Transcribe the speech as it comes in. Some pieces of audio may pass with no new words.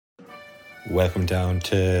Welcome down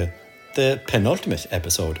to the penultimate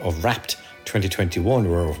episode of Wrapped 2021.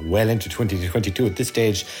 We're well into 2022 at this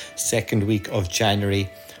stage, second week of January,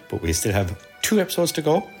 but we still have 2 episodes to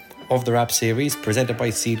go of the Wrap series presented by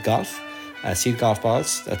Seed Golf. Seed Golf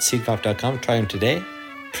balls at seedgolf.com. Try them today.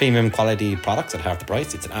 Premium quality products at half the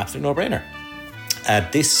price. It's an absolute no-brainer.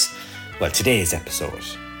 Today's episode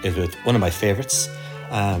is with one of my favourites.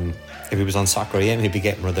 If he was on Soccer AM, he'd be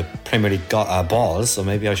getting one of the Premier League balls, so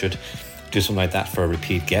maybe I should do something like that for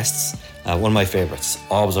repeat guests. One of my favourites.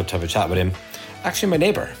 Always love to have a chat with him. Actually, my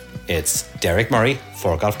neighbour. It's Derek Murray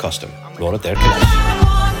for Golf Custom. Roll it there.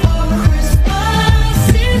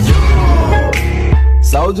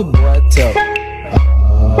 Soldier boy, tell.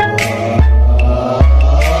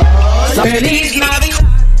 Feliz Navidad.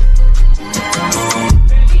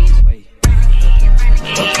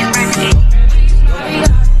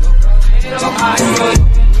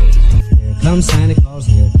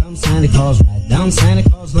 Here comes Santa Claus, right down Santa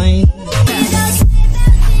Claus Lane.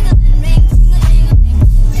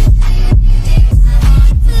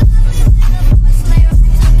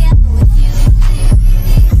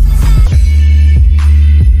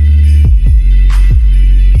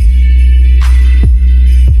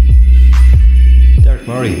 Derek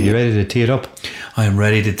Murray, you ready to tee it up? I am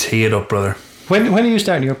ready to tee it up, brother. When are you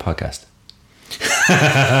starting your podcast?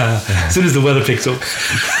 As soon as the weather picks up.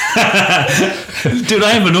 Dude,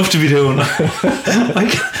 I have enough to be doing. I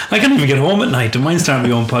can't even get home at night. Don't mind starting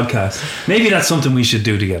my own podcast. Maybe that's something we should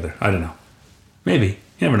do together. I don't know. Maybe.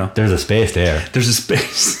 You never know. There's a space there. There's a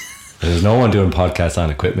space. There's no one doing podcasts on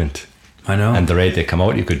equipment. I know. And the rate they come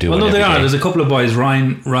out, you could do. Well, no, they are. Day. There's a couple of boys.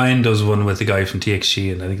 Ryan does one with the guy from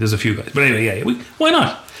TXG, and I think there's a few guys. But anyway, yeah, why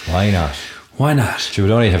not? Why not? Why not? She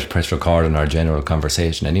would only have to press record on our general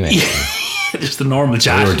conversation anyway. Just the normal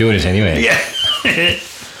chat. We were doing it anyway. Yeah.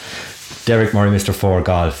 Derek Murray, Mr. 4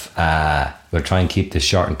 Golf. We'll try and keep this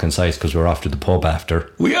short and concise because we're off to the pub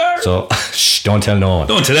after. We are. So, don't tell no one.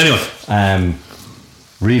 Don't tell anyone.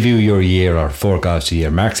 Review your year or 4 golfs a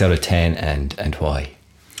year. Marks out of 10 and why?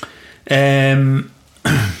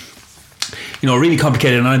 Really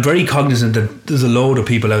complicated, and I'm very cognizant that there's a load of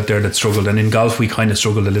people out there that struggled, and in golf we kind of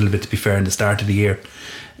struggled a little bit, to be fair, in the start of the year.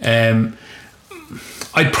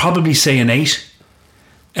 I'd probably say an 8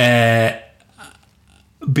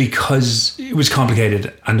 because it was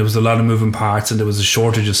complicated and there was a lot of moving parts and there was a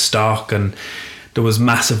shortage of stock and there was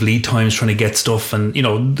massive lead times trying to get stuff, and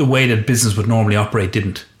the way that business would normally operate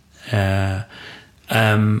didn't. And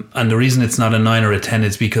the reason it's not a 9 or a 10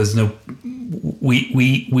 is because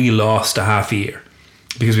we lost a half a year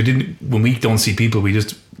because we didn't. When we don't see people,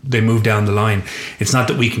 they move down the line. It's not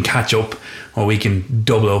that we can catch up or we can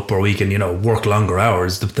double up or we can work longer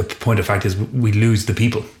hours. The point of fact is we lose the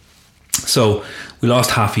people. So we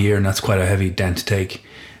lost half a year, and that's quite a heavy dent to take.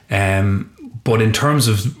 But in terms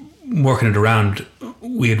of working it around,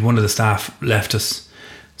 we had one of the staff left us,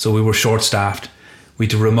 so we were short staffed. We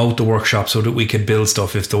had to remote the workshop so that we could build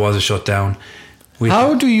stuff if there was a shutdown.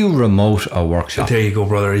 How do you remote a workshop? There you go,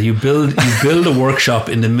 brother. You build a workshop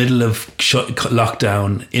in the middle of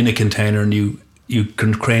lockdown in a container, and you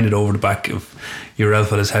can crane it over the back of your old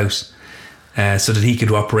fella's house so that he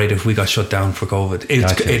could operate if we got shut down for COVID.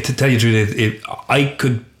 To tell you the truth, I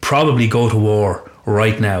could probably go to war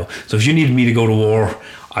right now. So if you needed me to go to war,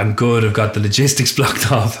 I'm good. I've got the logistics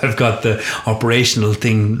blocked off. I've got the operational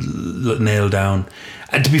thing nailed down.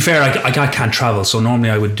 And to be fair, I can't travel. So normally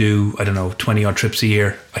I would do, 20 odd trips a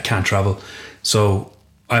year. I can't travel. So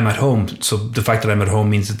I'm at home. So the fact that I'm at home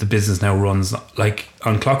means that the business now runs like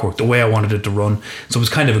on clockwork, the way I wanted it to run. So it was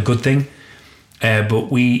kind of a good thing.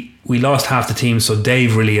 But we lost half the team. So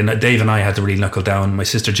Dave and I had to really knuckle down. My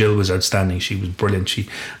sister Jill was outstanding. She was brilliant. She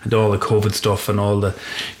had all the COVID stuff and all the,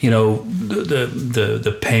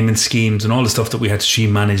 the payment schemes and all the stuff that we had. She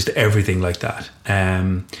managed everything like that.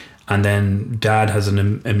 And then Dad has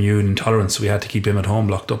an immune intolerance, so we had to keep him at home,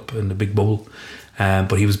 locked up in the big bubble.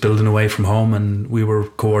 But he was building away from home, and we were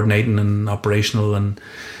coordinating and operational and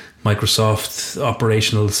Microsoft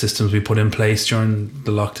operational systems we put in place during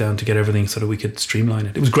the lockdown to get everything so that we could streamline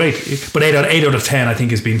it. It was great. But 8 out of 10 I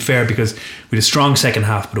think has been fair because we had a strong second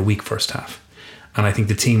half but a weak first half. And I think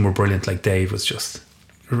the team were brilliant. Like Dave was just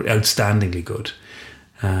outstandingly good.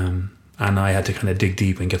 And I had to kind of dig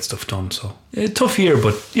deep and get stuff done. So a tough year,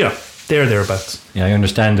 but thereabouts. Yeah, I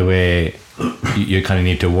understand the way you kind of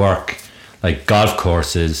need to work. Like golf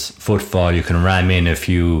courses, football, you can ram in a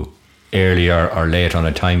few earlier or late on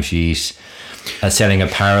a timesheet. selling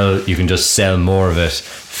apparel, you can just sell more of it.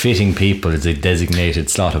 Fitting people is a designated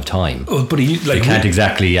slot of time. Oh, but you can't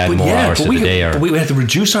exactly add more hours to the day. Or we had to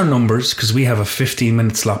reduce our numbers because we have a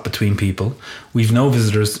 15-minute slot between people. We've no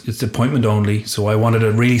visitors. It's appointment only. So I wanted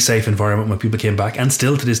a really safe environment when people came back. And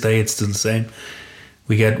still to this day, it's still the same.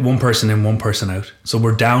 We get one person in, one person out. So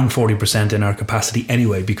we're down 40% in our capacity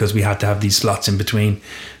anyway, because we had to have these slots in between,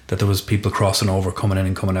 that there was people crossing over, coming in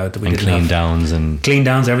and coming out. That we didn't clean have. downs and clean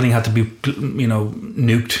downs. Everything had to be,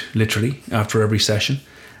 nuked literally after every session.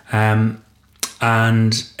 So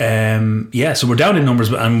we're down in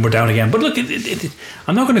numbers and we're down again. But look,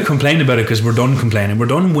 I'm not going to complain about it because we're done complaining. We're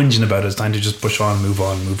done whinging about it. It's time to just push on, move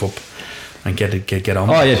up, and get on.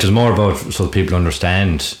 Oh yeah, it's more about so that people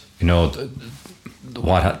understand,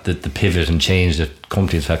 what the pivot and change that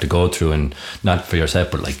companies have to go through, and not for yourself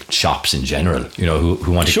but like shops in general,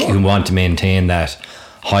 who want to maintain that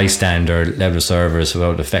high standard level of service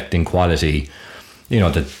without affecting quality,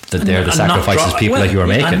 that they're the sacrifices people like you are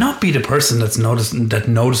making, and not be the person that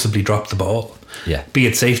noticeably dropped the ball. Yeah, be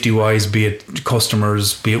it safety wise, be it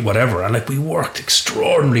customers, be it whatever. And we worked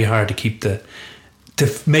extraordinarily hard to keep to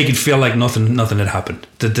make it feel like nothing had happened.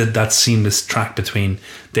 That seamless track between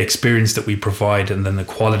the experience that we provide and then the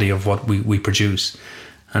quality of what we produce.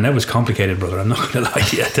 And that was complicated, brother. I'm not going to lie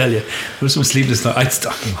to you. I tell you, there was some sleepless nights.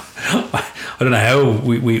 I don't know how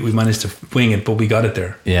we managed to wing it, but we got it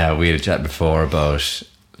there. Yeah, we had a chat before about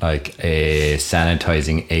like a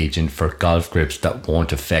sanitizing agent for golf grips that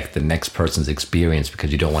won't affect the next person's experience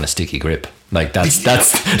because you don't want a sticky grip. Like that's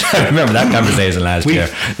I remember that conversation last year.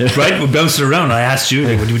 Right, we bounced it around. I asked you,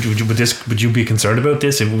 would you be concerned about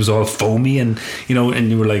this if it was all foamy and and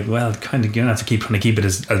you were like, well, kind of, have to trying to keep it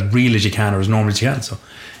as real as you can or as normal as you can. So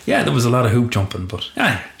yeah, there was a lot of hoop jumping, but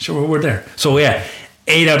yeah, sure, we're there. So yeah,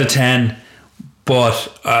 8 out of 10,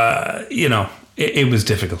 but it was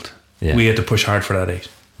difficult. Yeah. We had to push hard for that 8.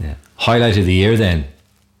 Yeah. Highlight of the year then?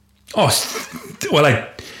 Oh, well,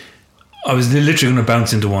 I was literally going to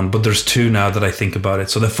bounce into one, but there's 2 now that I think about it.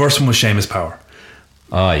 So the first one was Seamus Power.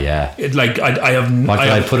 Oh yeah.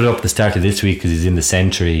 I put it up at the start of this week because he's in the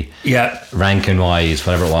century. Yeah. Ranking wise,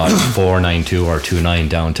 whatever it was, 492 or 29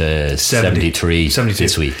 down to 73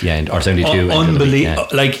 this week. Yeah, or 72. Unbelievable.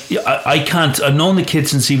 Yeah. I can't. I've known the kid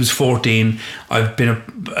since he was 14. I've been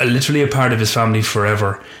literally a part of his family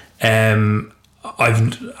forever. I've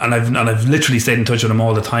literally stayed in touch with him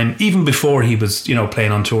all the time, even before he was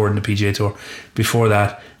playing on tour in the PGA Tour. Before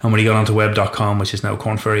that, and when he got onto web.com, which is now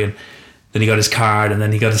Corn Ferry, and then he got his card, and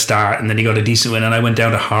then he got a start, and then he got a decent win. And I went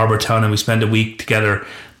down to Harbour Town and we spent a week together,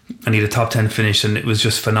 and he had a top 10 finish, and it was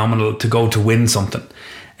just phenomenal to go to win something.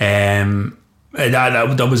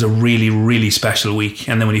 That was a really, really special week.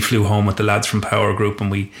 And then when he flew home with the lads from Power Group and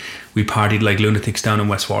we partied like lunatics down in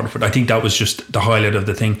West Waterford, I think that was just the highlight of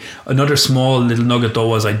the thing. Another small little nugget though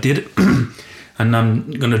was I did and I'm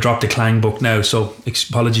going to drop the Clang book now, so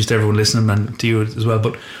apologies to everyone listening and to you as well,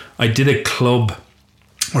 but I did a club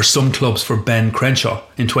or some clubs for Ben Crenshaw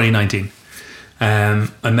in 2019. I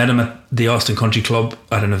met him at the Austin Country Club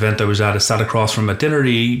at an event I was at. I sat across from him at dinner.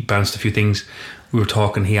 He bounced a few things. We were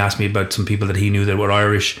talking. He asked me about some people that he knew that were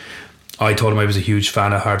Irish. I told him I was a huge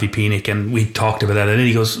fan of Harvey Penick, and we talked about that. And then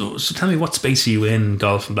he goes, "Oh, so tell me, what space are you in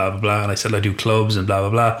golf and blah blah blah?" And I said, "I do clubs and blah blah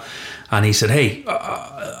blah." And he said, "Hey,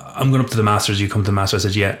 I'm going up to the Masters. You come to the Masters?" I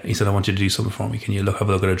said, "Yeah." He said, "I want you to do something for me. Can you have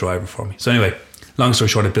a look at a driver for me?" So anyway, long story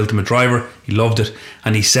short, I built him a driver. He loved it,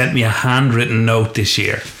 and he sent me a handwritten note this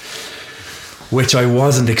year, which I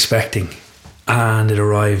wasn't expecting, and it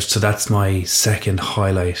arrived. So that's my second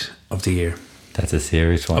highlight of the year. That's a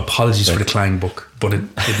serious one. Apologies for the Clang book, but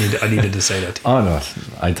I needed to say that. Oh no,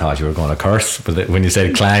 I thought you were going to curse when you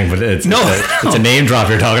said Clang, but it's a name drop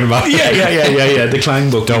you're talking about. Yeah. The Clang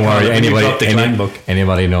book. Don't worry,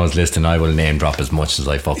 anybody knows listening, I will name drop as much as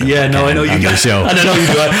I fucking can. I know you do. Show. And I know you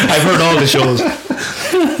do. I've heard all the shows.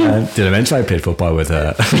 Did I mention I played football with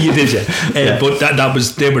You did, yeah. But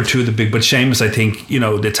they were two of the big. But Seamus, I think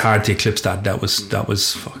it's hard to eclipse that. That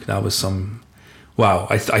was some. Wow,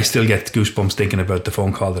 I still get goosebumps thinking about the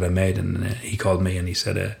phone call that I made, and he called me and he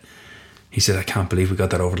said, "I can't believe we got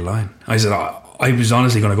that over the line." I said, "I was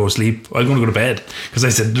honestly going to go to sleep. I was going to go to bed because I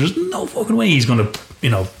said there's no fucking way he's going to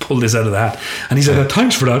pull this out of the hat." And he said,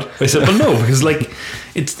 "Thanks for that." I said, "Well, no, because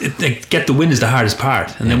get the win is the hardest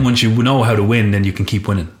part, and then once you know how to win, then you can keep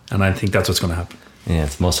winning." And I think that's what's going to happen. Yeah,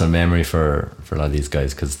 it's muscle memory for a lot of these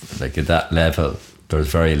guys because at that level, there's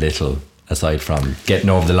very little aside from getting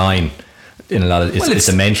over the line. In a lot of it's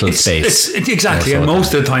a mental space. It's exactly, and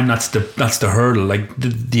most of the time that's the hurdle, like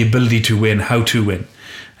the ability to win, how to win.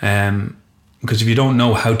 Because if you don't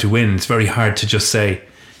know how to win, it's very hard to just say,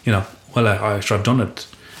 well, I've done it.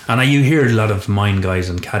 And you hear a lot of mine guys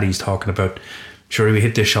and caddies talking about, sure, we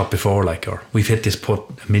hit this shot before, like, or we've hit this putt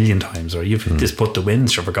a million times, or you've hit this putt to win,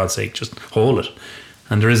 sure, for God's sake, just hold it.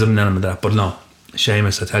 And there is an element of that. But no,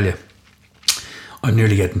 Seamus, I tell you, I'm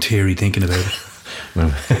nearly getting teary thinking about it.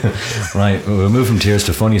 Right, we'll move from tears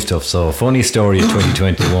to funny stuff. So, funny story of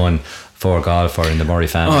 2021 for a golfer in the Murray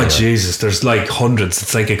family. Oh, Jesus, there's like hundreds.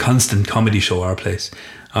 It's like a constant comedy show, our place.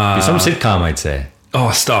 Some sitcom, I'd say.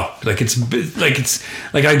 Oh, stop. Like it's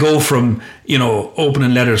like I go from, you know,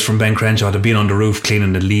 opening letters from Ben Crenshaw to being on the roof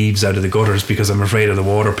cleaning the leaves out of the gutters because I'm afraid of the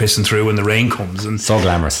water pissing through when the rain comes. And so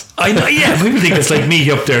glamorous. I know, yeah, people think it's like me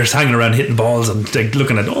up there hanging around hitting balls and like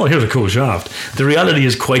looking at, oh, here's a cool shaft. The reality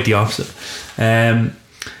is quite the opposite. I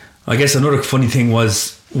guess another funny thing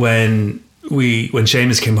was when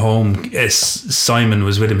Seamus came home, Simon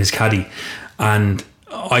was with him, his caddy, and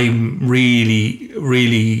I'm really,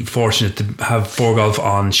 really fortunate to have 4Golf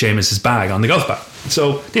on Seamus's bag, on the golf bag.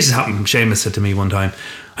 So this has happened. Seamus said to me one time,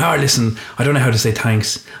 listen, I don't know how to say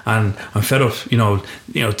thanks, and I'm fed up, you know,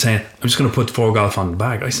 saying I'm just going to put 4Golf on the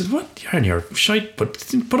bag. I said, what? You're shite, but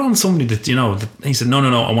put on somebody that, you know. He said, no,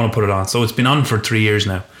 I want to put it on. So it's been on for 3 years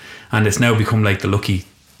now, and it's now become like the lucky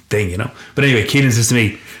thing, you know. But anyway, Keelan says to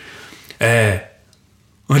me,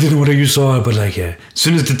 I don't know whether you saw it, but like, as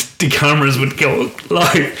soon as the cameras would go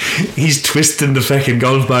live, he's twisting the fucking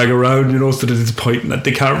golf bag around, you know, so that it's pointing at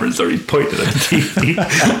the cameras or he's pointing at the TV.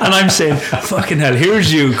 And I'm saying, fucking hell,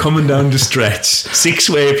 here's you coming down the stretch,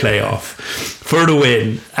 6-way playoff for the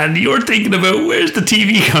win, and you're thinking about where's the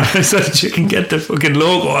TV camera so that you can get the fucking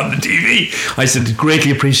logo on the TV. I said, greatly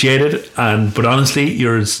appreciated, but honestly,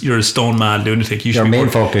 you're a stone mad lunatic. Your main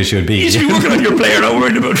focus should be. You should be working on your player, not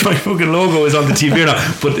worried about my fucking logo is on the TV or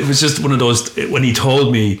not. But it was just one of those, when he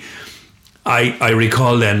told me, I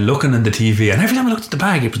recall then looking at the TV, and every time I looked at the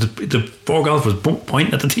bag, it was the 4Golf was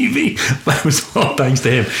pointing at the TV. But it was all thanks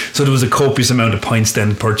to him. So there was a copious amount of points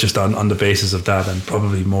then purchased on the basis of that, and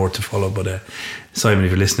probably more to follow. But Simon,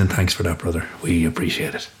 if you're listening, thanks for that, brother. We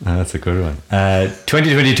appreciate it. That's a good one.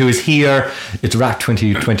 2022 is here. It's Wrapped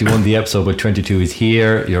 2021, the episode, but 22 is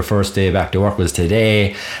here. Your first day back to work was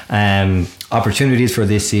today. Opportunities for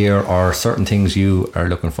this year, or certain things you are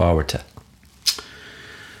looking forward to?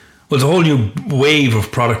 Well, there's a whole new wave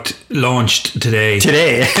of product launched today.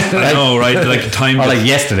 I know, right? Like timed or like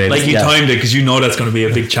yesterday. Like you timed it because you know that's going to be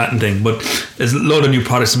a big chatting thing. But there's a load of new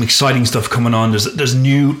products, some exciting stuff coming on. There's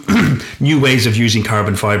new new ways of using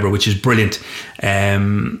carbon fibre, which is brilliant.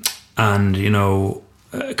 And you know,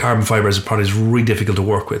 carbon fibre as a product is really difficult to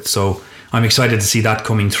work with. So I'm excited to see that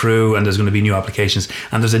coming through, and there's going to be new applications.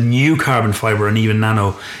 And there's a new carbon fibre, and even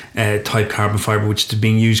nano type carbon fibre, which is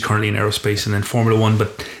being used currently in aerospace and in Formula One,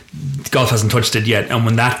 but golf hasn't touched it yet. And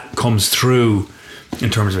when that comes through, in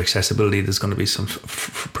terms of accessibility, there's going to be some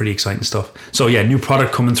pretty exciting stuff. So yeah, new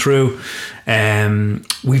product coming through.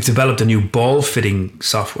 We've developed a new ball fitting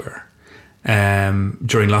software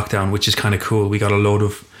during lockdown, which is kind of cool. We got a load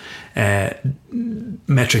of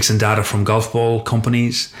metrics and data from golf ball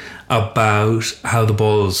companies about how the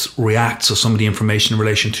balls react, so some of the information in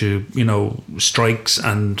relation to, you know, strikes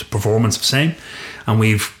and performance of same. And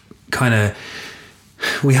we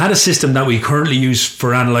had a system that we currently use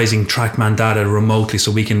for analysing TrackMan data remotely,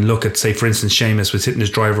 so we can look at, say, for instance, Seamus was hitting his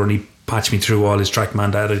driver and he patched me through all his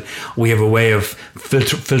TrackMan data. We have a way of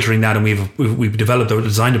filtering that, and we've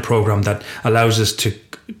designed a program that allows us to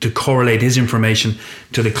correlate his information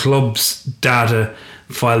to the club's data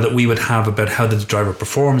file that we would have about how the driver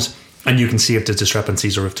performs, and you can see if there's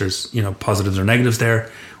discrepancies or if there's, you know, positives or negatives there.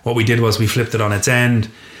 What we did was we flipped it on its end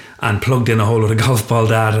and plugged in a whole lot of golf ball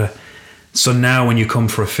data. So now when you come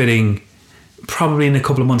for a fitting, probably in a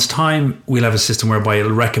couple of months' time, we'll have a system whereby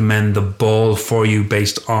it'll recommend the ball for you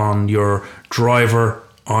based on your driver,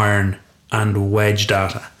 iron and wedge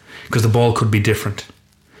data, because the ball could be different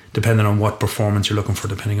depending on what performance you're looking for,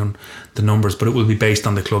 depending on the numbers, but it will be based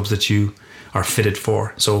on the clubs that you are fitted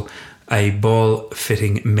for. So a ball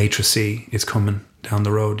fitting matrice is coming down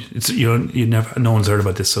the road. It's no one's heard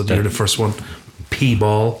about this, so they're the first one.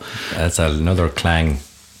 P-ball. That's another clang.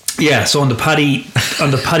 Yeah, so on the Paddy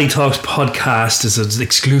Talks podcast is an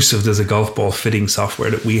exclusive. There's a golf ball fitting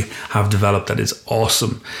software that we have developed that is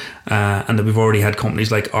awesome, and that we've already had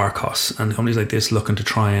companies like Arcos and companies like this looking to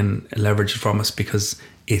try and leverage it from us because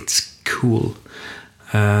it's cool.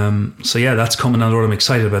 So yeah, that's coming on the road. I'm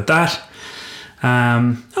excited about that.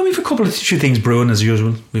 And we've a few things brewing as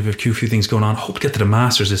usual. We've a few things going on. Hope to get to the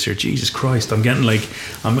Masters this year. Jesus Christ, I'm getting like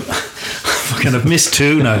I've missed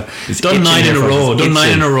 2 now. Done 9 in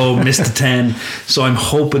a row. Missed the 10. So I'm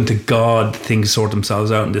hoping to God things sort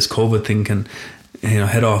themselves out and this COVID thing can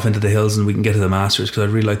head off into the hills and we can get to the Masters, because I'd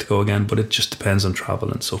really like to go again, but it just depends on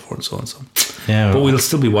travel and so forth and so on. So Yeah, but we'll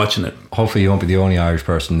still be watching it. hopefully you won't be the only Irish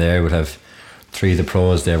person there. We'll have 3 of the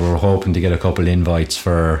pros there. We're hoping to get a couple invites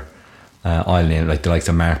for Ireland, like the likes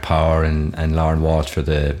of Mark Power and Lauren Walsh for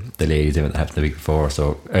the ladies event that happened the week before.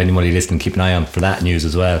 So anybody listening, keep an eye on for that news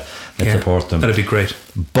as well. Let's support them. That'd be great.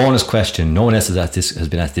 Bonus question. No one else has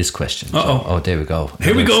been asked this question. Uh-oh. Oh, there we go.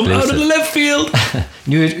 Here we go, out of the left field.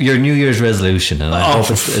 Your New Year's resolution, and I hope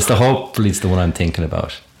hopefully it's the one I'm thinking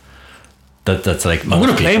about. That's like, I'm going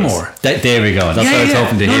to play more. There we go. That's what I was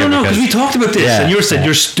hoping to hear. No, because we talked about this, and you said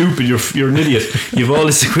you're stupid, you're an idiot. You have all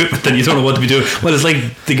this equipment and you don't know what to be doing. Well, it's like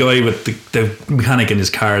the guy with the mechanic in his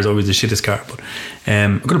car is always the shittest car. But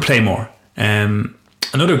I'm going to play more.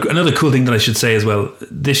 Another cool thing that I should say as well,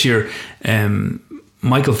 this year,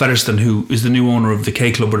 Michael Featherston, who is the new owner of the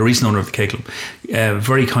K Club, or the recent owner of the K Club,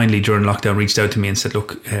 very kindly during lockdown reached out to me and said,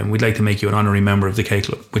 look, we'd like to make you an honorary member of the K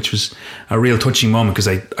Club, which was a real touching moment, because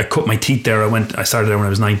I cut my teeth there. I started there when I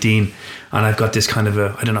was 19, and I've got this kind of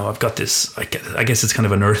I guess it's kind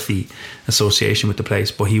of an earthy association with the place.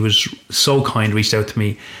 But he was so kind, reached out to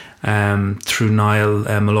me through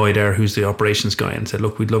Niall Malloy there, who's the operations guy, and said,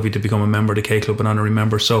 look, we'd love you to become a member of the K Club, an honorary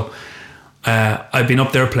member. So I've been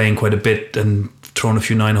up there playing quite a bit and throwing a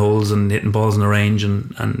few 9 holes and hitting balls in the range,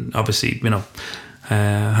 and obviously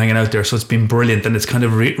hanging out there. So it's been brilliant, and it's kind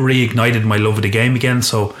of reignited my love of the game again.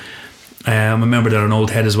 So I'm a member there on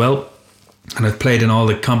Old Head as well, and I've played in all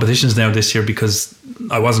the competitions now this year because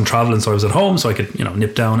I wasn't travelling, so I was at home, so I could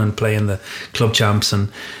nip down and play in the club champs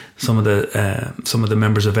and some of the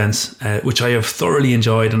members events, which I have thoroughly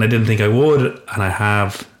enjoyed, and I didn't think I would, and I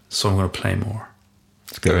have. So I'm going to play more.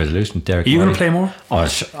 It's a good resolution, Derek. Are you going to play more? Oh,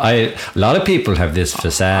 a lot of people have this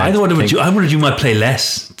facade. I wondered you might play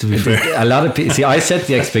less, to be fair. A lot of people, see, I set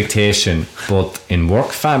the expectation both in work,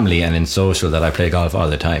 family, and in social that I play golf all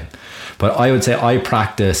the time. But I would say I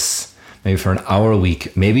practice maybe for an hour a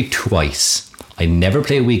week, maybe twice. I never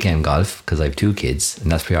play weekend golf because I have 2 kids,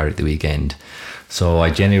 and that's priority at the weekend. So I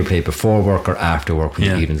generally play before work or after work when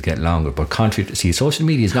the evenings get longer. But contrary to, see, social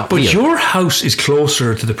media is not real. But your house is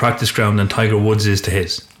closer to the practice ground than Tiger Woods is to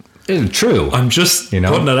his. It's true. I'm just putting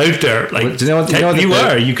it out there. Like, well,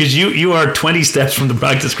 do you are 20 steps from the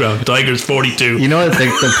practice ground. Tiger's 42. You know,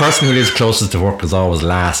 the person who lives closest to work is always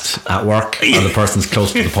last at work, or the person who's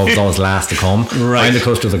close to the pub is always last to come. Right. I'm the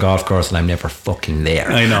close to the golf course, and I'm never fucking there.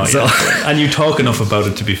 I know. So, and you talk enough about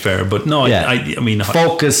it, to be fair. But no, I mean,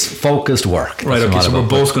 focused work. Right. Okay. So we're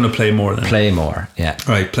both going to play more then. Play more. Yeah.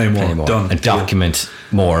 Right. Play more. Done. And document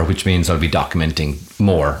more, which means I'll be documenting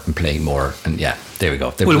more and playing more. And there we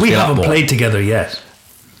go. Well, we haven't played together yet.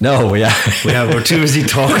 No, we we're too busy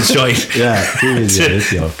talking shite. Too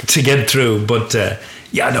busy to get through. But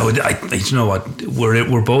you know what?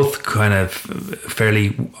 We're both kind of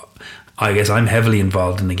fairly. I guess I'm heavily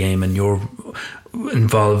involved in the game, and you're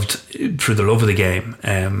involved through the love of the game.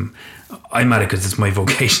 I'm at it because it's my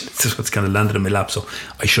vocation. It's what's kind of landed in my lap. So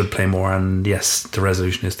I should play more. And yes, the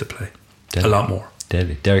resolution is to play a lot more.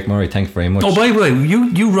 Derek Murray, thanks very much. Oh, by the way,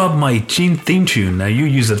 you robbed my theme tune. Now you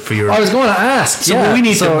use it for your. I was going to ask. So we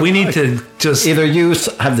need to just either you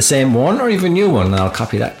have the same one or even new one, and I'll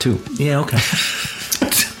copy that too. Yeah. Okay.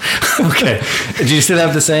 Okay. Do you still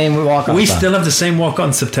have the same walk on? We still have the same walk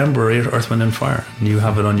on September, Earth, Wind and Fire. And you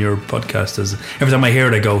have it on your podcast. As every time I hear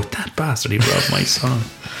it, I go, that bastard, he robbed my song.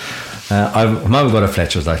 I'm on about a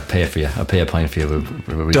Fletcher's. I'll pay for you. I'll pay a pint for you.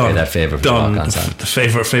 We'll repay that favour for done. The walk on sound. The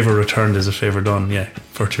favour returned is a favour done. Yeah,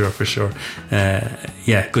 for sure.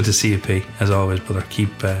 Good to see you, P. As always, brother. Keep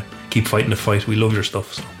fighting the fight. We love your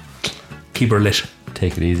stuff. So keep her lit.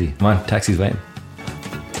 Take it easy. Come on, taxi's waiting.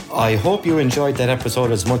 I hope you enjoyed that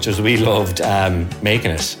episode as much as we loved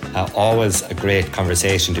making it. Always a great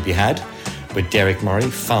conversation to be had with Derek Murray,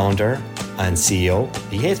 founder and CEO.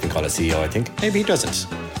 He hates being called a CEO, I think. Maybe he doesn't.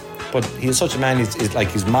 But he's such a man,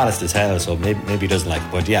 he's modest as hell, so maybe he doesn't like it.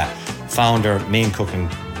 But founder, main cook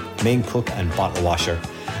and bottle washer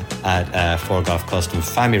at Four Golf Custom,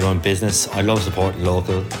 family run business. I love supporting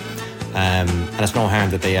local, and it's no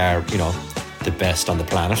harm that they are, the best on the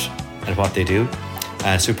planet at what they do.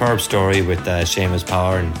 Superb story with Seamus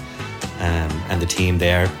Power and the team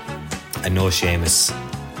there. I know Seamus,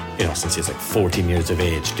 since he's like 14 years of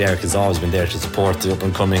age. Derek has always been there to support the up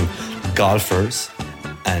and coming golfers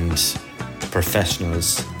and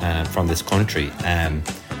professionals from this country.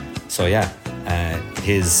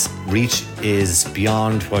 His reach is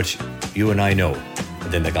beyond what you and I know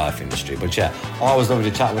within the golf industry. But always lovely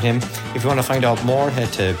to chat with him. If you want to find out more,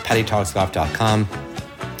 head to paddytalksgolf.com.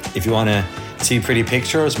 If you want to see pretty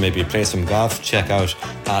pictures, maybe play some golf, check out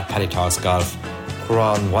at Paddy Talks Golf We're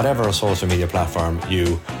on whatever social media platform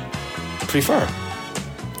you prefer.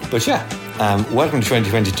 But yeah, welcome to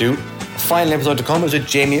 2022. Final episode to come is with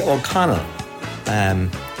Jamie O'Connell.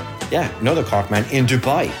 Another Cork man in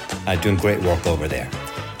Dubai, doing great work over there.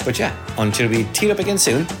 But yeah, until we tee up again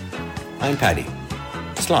soon, I'm Paddy.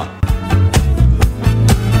 Slán.